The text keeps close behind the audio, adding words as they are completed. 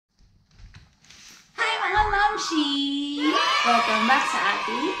Momshi! Welcome back sa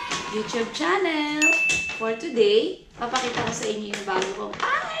ating YouTube channel. For today, papakita ko sa inyo yung bago kong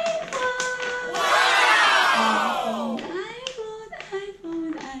iPhone! Wow!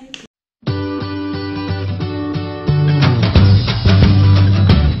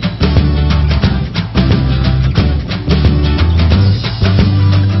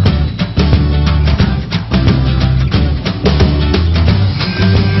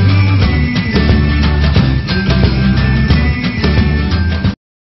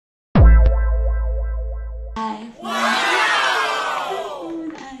 iPhone.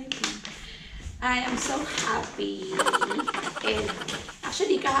 I am so happy. And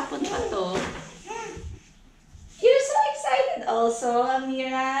actually, kahapon pa to. You're so excited also,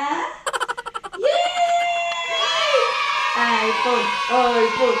 Amira. Yay! iPhone.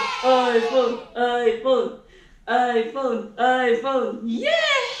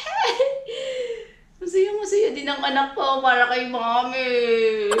 Yay! Masaya din ang anak ko para kay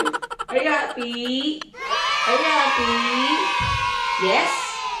mommy. Are you happy? Yes?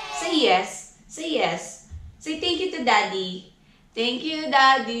 Say yes. Say yes. Say thank you to Daddy. Thank you,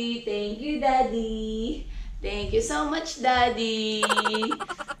 Daddy. Thank you so much, Daddy.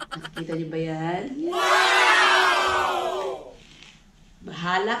 Nakikita niyo ba yan? Wow!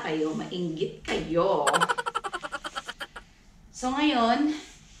 Bahala kayo. Mainggit kayo. So ngayon,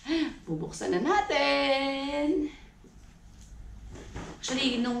 bubuksan na natin.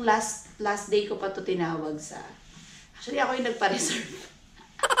 Actually, nung last day ko pa to tinawag sa... Actually, ako yung nagpa-reserve.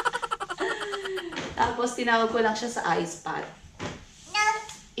 Tapos, tinawag ko lang siya sa iSpot.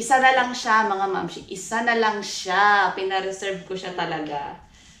 Isa na lang siya, mga mamshi. Isa na lang siya. Pina-reserve ko siya talaga.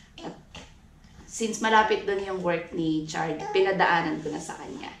 At since malapit doon yung work ni Chard, pinadaanan ko na sa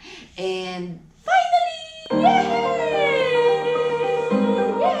kanya. And, finally!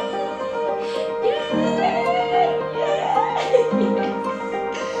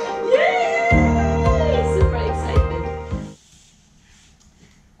 Yay! Super excited.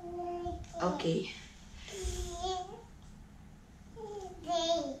 Okay.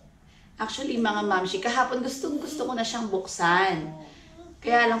 Actually, mga mamshi, kahapon gusto ko na siyang buksan.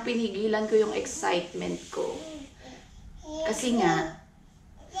 Kaya lang pinigilan ko yung excitement ko. Kasi nga,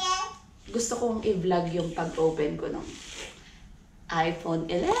 gusto kong i-vlog yung pag-open ko ng iPhone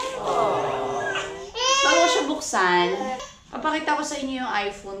 11. Bago siya buksan, papakita ko sa inyo yung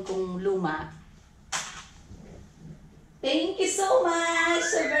iPhone kong luma. Thank you so much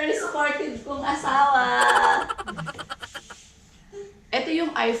sa very supportive kong asawa. Ito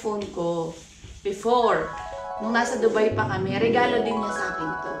yung iPhone ko before. Nung nasa Dubai pa kami, regalo din niya sa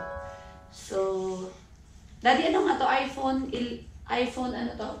akin to. So, Daddy, ano nga to? iPhone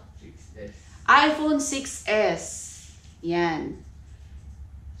ano to? 6S. iPhone 6S. Yan.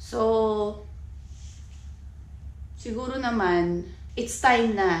 So, siguro naman, it's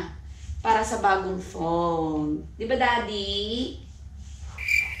time na para sa bagong phone. Di ba, Daddy?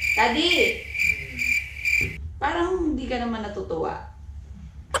 Daddy! Parang hindi ka naman natutuwa.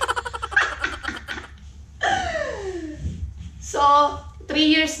 So, 3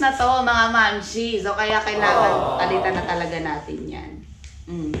 years na to, mga mamshi. So, kaya kailangan palitan na talaga natin yan.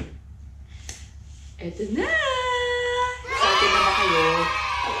 Eto na! Excited na ba kayo?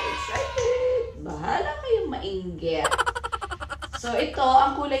 Excited! Bahala kayong mainggit. So, ito,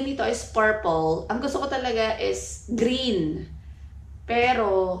 ang kulay nito is purple. Ang gusto ko talaga is green.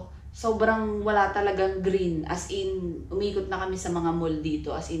 Pero, sobrang wala talagang green. As in, umikot na kami sa mga mall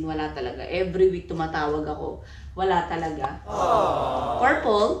dito. As in, wala talaga. Every week tumatawag ako. Wala talaga.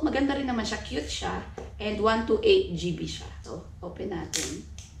 Purple, maganda rin naman siya. Cute siya. And 128 GB siya. So, open natin.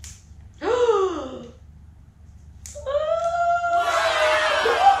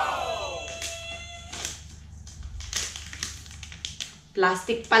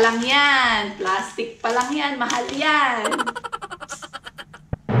 Plastic pa lang yan. Plastic pa lang yan. Mahal yan.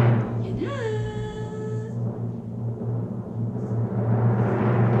 Yan na.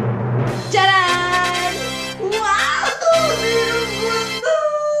 Tcharan! Wow!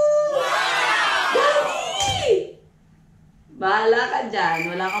 Daddy! Bahala ka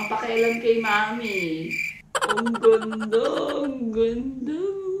dyan. Wala kang pakialam kay Mami. Ang ganda. Ang ganda.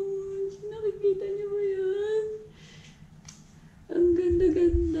 Nakikita niyo ba yan? Ang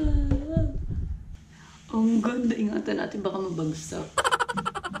ganda-ganda. Ang ganda. Ingatan natin baka mabagsak.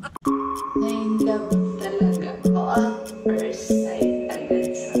 I love talaga. First sight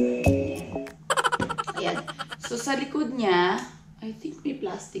agad sa kanya. Ayan. So, sa likod niya, I think may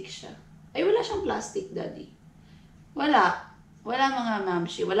plastic siya. Ay, wala siyang plastic, Daddy. Wala. Wala, mga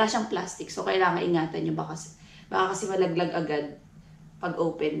mamshi. Wala siyang plastic. So, kailangan ingatan nyo. Baka kasi malaglag agad pag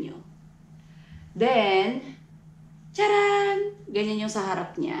open nyo. Then, Charan! Ganyan yung sa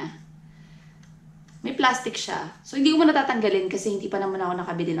harap niya. May plastic siya. So, hindi ko mo natatanggalin kasi hindi pa naman ako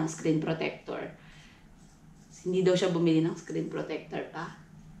nakabili ng screen protector. Hindi daw siya bumili ng screen protector pa.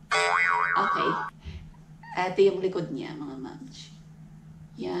 Okay. Ito yung likod niya, mga Momsh.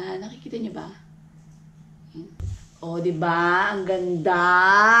 Yan. Nakikita niyo ba? Oh, diba? Ang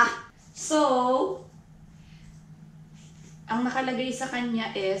ganda! So, ang nakalagay sa kanya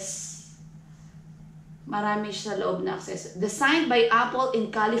is marami siya sa loob na access. Designed by Apple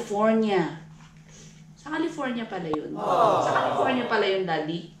in California. Sa California pala yun. Sa California pala yun,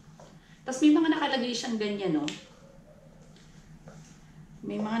 Daddy. Tapos may mga nakalagay siyang ganyan, no?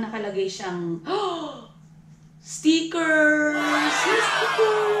 May mga nakalagay siyang stickers! Yes,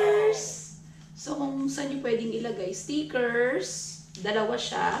 stickers! So, kung saan nyo pwedeng ilagay stickers, dalawa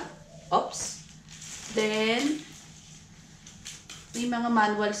siya. Oops! Then, may mga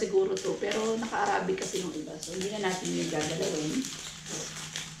manual siguro to, pero naka-Arabic kasi yung iba. So, hindi na natin yung gagalawin.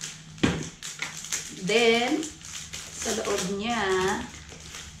 Then, sa loob niya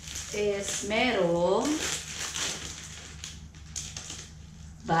is merong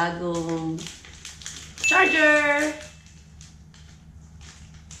bagong charger.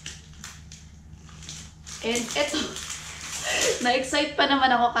 And eto, na-excite pa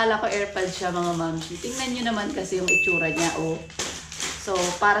naman ako. Kala ko AirPods siya, mga Momshi. Tingnan nyo naman kasi yung itsura niya, oh. So,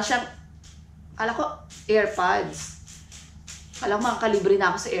 para siyang, kala ko AirPods. Kala ko makakalibre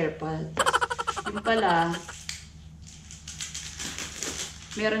na ako sa AirPods. Yun pala,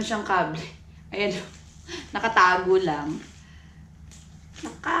 meron siyang kable. Ayan, nakatago lang.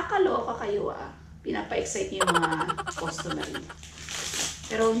 Nakakaloka kayo, ah. Pinapa-excite niyo yung mga customer niyo.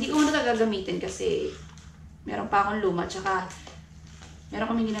 Pero hindi ko muna ito gagamitin kasi meron pa akong luma, tsaka meron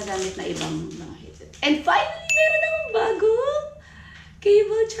kaming ginagamit na ibang mga headset. And finally, meron akong bagong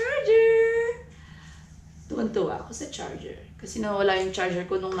cable charger. Tuwan-tuwa ako sa charger. Kasi nawala yung charger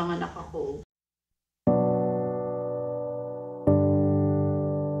ko nung nanganak ako.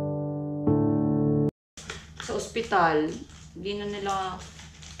 Sa ospital, hindi na nila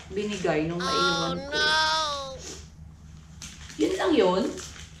binigay nung naiwan ko. Yun lang yun.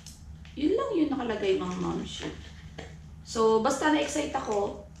 Yun lang yun nakalagay, mga Momsh. So, basta na-excite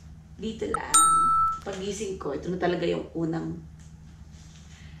ako, dito lang. Pagising ko, ito na talaga yung unang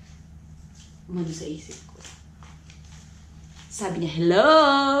umano sa isip ko. Sabi niya, hello!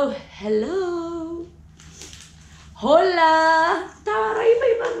 Hello! Hola! Taray,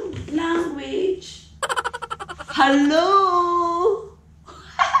 may ibang language. Hello!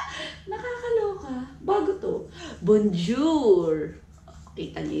 Nakakaloka. Bago to. Bonjour!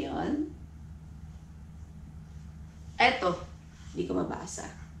 Kita niyo yun? Eto, hindi ko mabasa.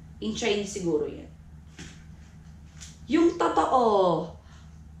 In Chinese siguro yan. Yung totoo,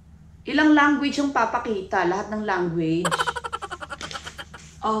 ilang language yung papakita? Lahat ng language.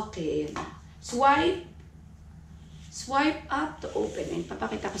 Okay. Swipe. Swipe up to open. And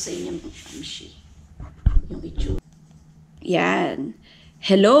papakita ko sa inyo yung Momshi. Yung itsura. Yan.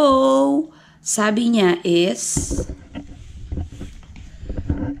 Hello! Sabi niya is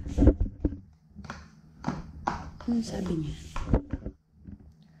ano sabi niya?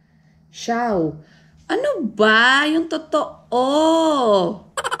 Xiao. Ano ba? Yung totoo.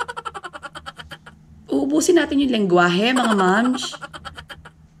 Uubusin natin yung lengguwahe, mga Momsh.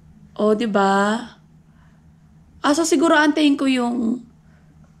 O, diba? So siguro antayin ko yung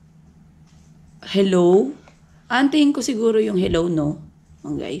hello. Antayin ko siguro yung hello, no?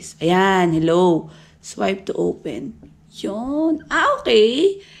 Mga guys. Ayan, hello. Swipe to open. Yun.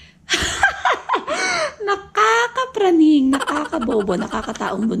 Okay. Nakakapraning, nakakabobo,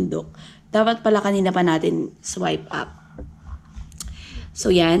 nakakataong bundok. Dapat pala kanina pa natin swipe up.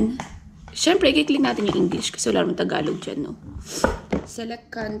 So, yan. Siyempre, i-click natin yung English kasi wala naman Tagalog dyan, no? Select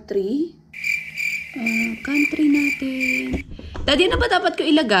country. Country natin. Daddy, ano ba dapat ko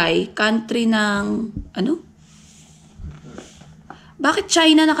ilagay? Country ng, ano? Bakit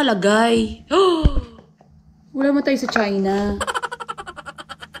China nakalagay? Oh! Wala mo tayo sa China.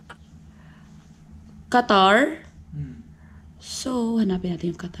 Qatar. So, hanapin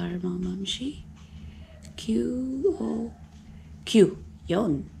natin yung Qatar, mga Momshi. Q.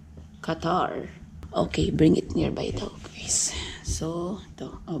 Yun. Qatar. Okay, bring it nearby daw, guys. So,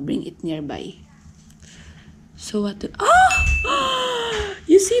 ito. Oh, bring it nearby. So, what to...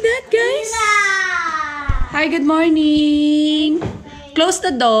 You see that, guys? Hi, good morning. Close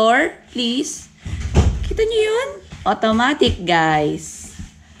the door, please. Kita niyo yun? Automatic, guys.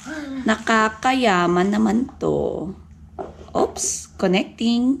 Nakakayaman naman to. Oops,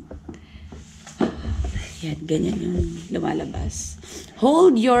 connecting. Yan, ganyan yung lumalabas.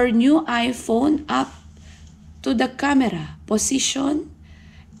 Hold your new iPhone up to the camera. Position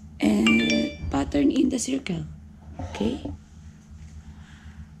and pattern in the circle. Okay?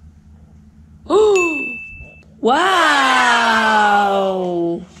 Oh! Wow!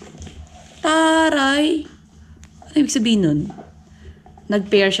 Taray! Ano ibig sabihin nun?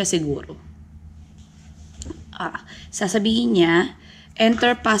 Nag-pair siya siguro. Sasabihin niya,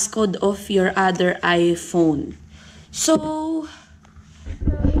 enter passcode of your other iPhone. So,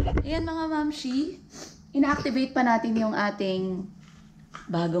 ayan mga mamshi, ina-activate pa natin yung ating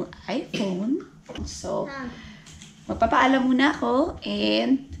bagong iPhone. So, magpapaalam muna ako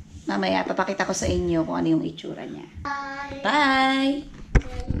and mamaya papakita ko sa inyo kung ano yung itsura niya. Bye!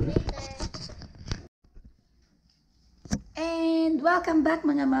 And welcome back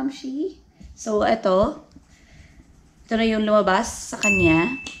mga mamshi. So, ito na yung lumabas sa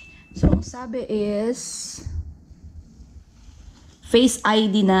kanya. So, ang sabi is Face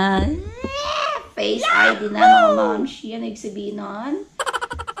ID na. Face ID na mga mamshi. Yan ang sabihin nun.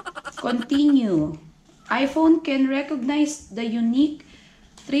 Continue. iPhone can recognize the unique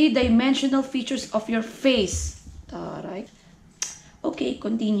three-dimensional features of your face. Alright. Okay,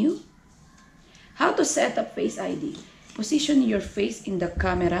 continue. How to set up Face ID. Position your face in the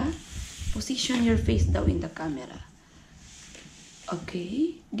camera. Position your face daw in the camera.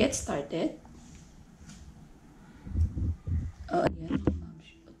 Okay, get started. Ayan.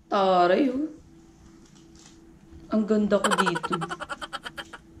 Taray, oh. Ang ganda ko dito.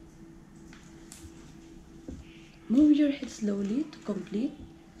 Move your head slowly to complete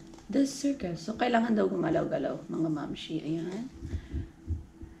the circle. So, kailangan daw gumalaw-galaw, mga mamshi. Ayan.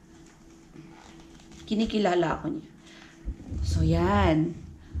 Kinikilala ako niya. So, yan.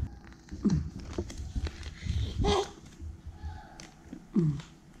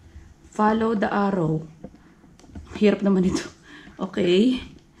 Follow the arrow. Hirap naman ito. Okay.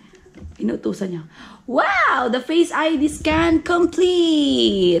 Inutusan niya. Wow! The Face ID scan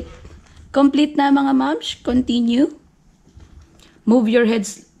complete! Complete na mga moms. Continue. Move your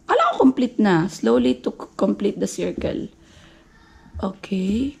heads. Alam ko complete na. Slowly to complete the circle.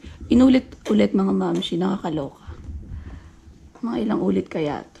 Okay. Inulit-ulit mga moms. Nakakaloka. Mga ilang ulit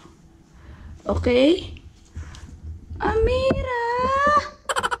kaya to. Okay. Amira!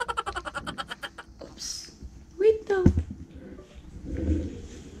 Oops. Wait daw.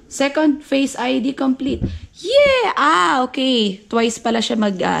 Second Face ID complete. Yeah! Okay. Twice pala siya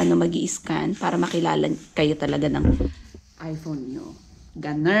mag-i-scan para makilala kayo talaga ng iPhone nyo.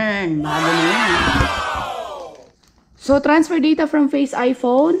 Ganun. Bago na yan. So, transfer data from Face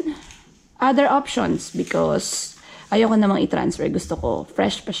iPhone. Other options because ayoko namang i-transfer. Gusto ko.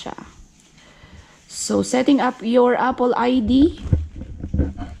 Fresh pa siya. So, setting up your Apple ID.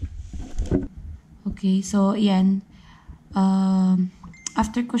 Okay. So, yan.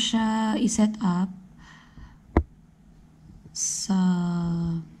 After ko siya i-set up,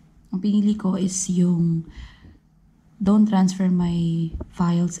 ang pinili ko is yung don't transfer my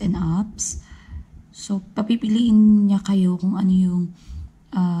files and apps. So, papipiliin niya kayo kung ano yung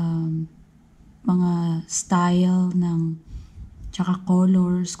mga style ng tsaka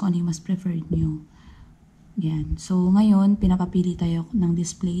colors, kung ano yung mas preferred nyo. Yan. So, ngayon, pinapapili tayo ng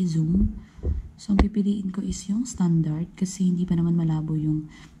display zoom. So, ang pipiliin ko is yung standard kasi hindi pa naman malabo yung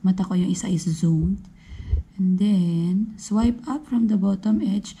mata ko. Yung isa is zoomed. And then, swipe up from the bottom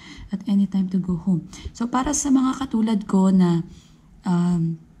edge at any time to go home. So, para sa mga katulad ko na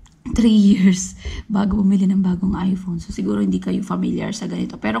 3 years bago bumili ng bagong iPhone. So, siguro hindi kayo familiar sa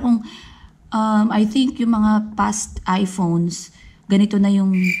ganito. Pero kung I think yung mga past iPhones, ganito na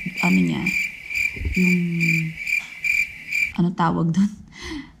yung niya, yung ano tawag doon?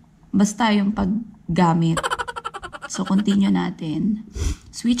 Basta yung paggamit. So, continue natin.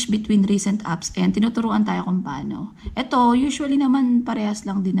 Switch between recent apps. And tinuturuan tayo kung paano. Ito, usually naman, parehas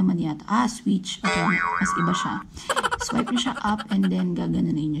lang din naman yata. Switch. Okay, mas iba siya. Swipe nyo siya up and then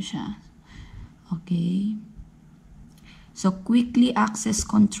gaganunin nyo siya. Okay. So, quickly access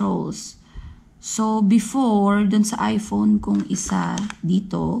controls. So, before, dun sa iPhone, kung isa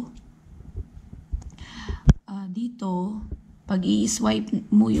dito, pag i-swipe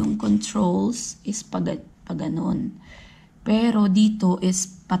mo yung controls is pag ganun. Pero dito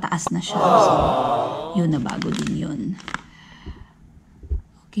is pataas na siya. So, yun na bago din yun.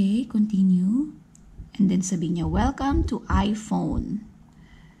 Okay, continue. And then sabihin niya, welcome to iPhone.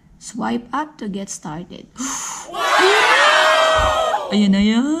 Swipe up to get started. Ayun na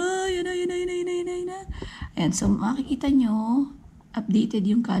yan. Ayan, so makikita nyo, updated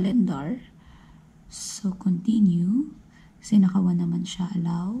yung calendar. So, continue. Kasi naka-1 naman siya.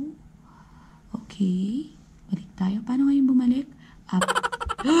 Allow. Okay. Balik tayo. Paano ngayon bumalik? Up.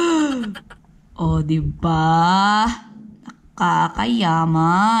 O, diba?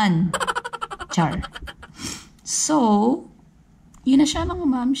 Nakakayaman. Char. So, yun na siya mga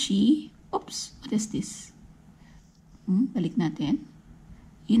mamshi. Oops, what is this? Balik natin.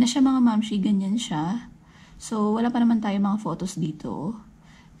 Yun na siya mga mamshi, ganyan siya. So, wala pa naman tayo mga photos dito.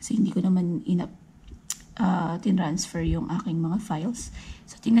 Kasi hindi ko naman tinransfer yung aking mga files.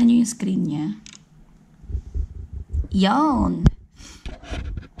 So, tingnan nyo yung screen niya. Yan!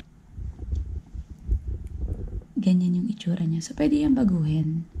 Ganyan yung itsura niya. So, pwede yung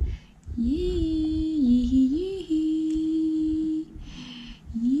baguhin.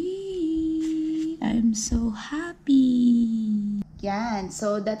 I'm so happy. Yan.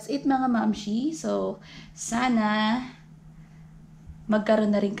 So, that's it mga mamshi. So, sana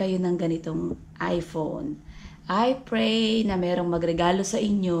magkaroon na rin kayo ng ganitong iPhone. I pray na merong magregalo sa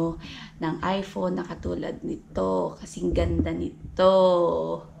inyo ng iPhone na katulad nito. Kasing ganda nito.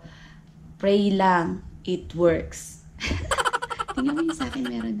 Pray lang. It works. Tingnan mo yung sa akin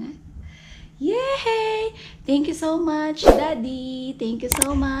meron na. Yay! Thank you so much, Daddy. Thank you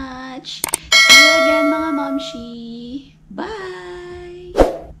so much. See you again, mga mamshi. Bye!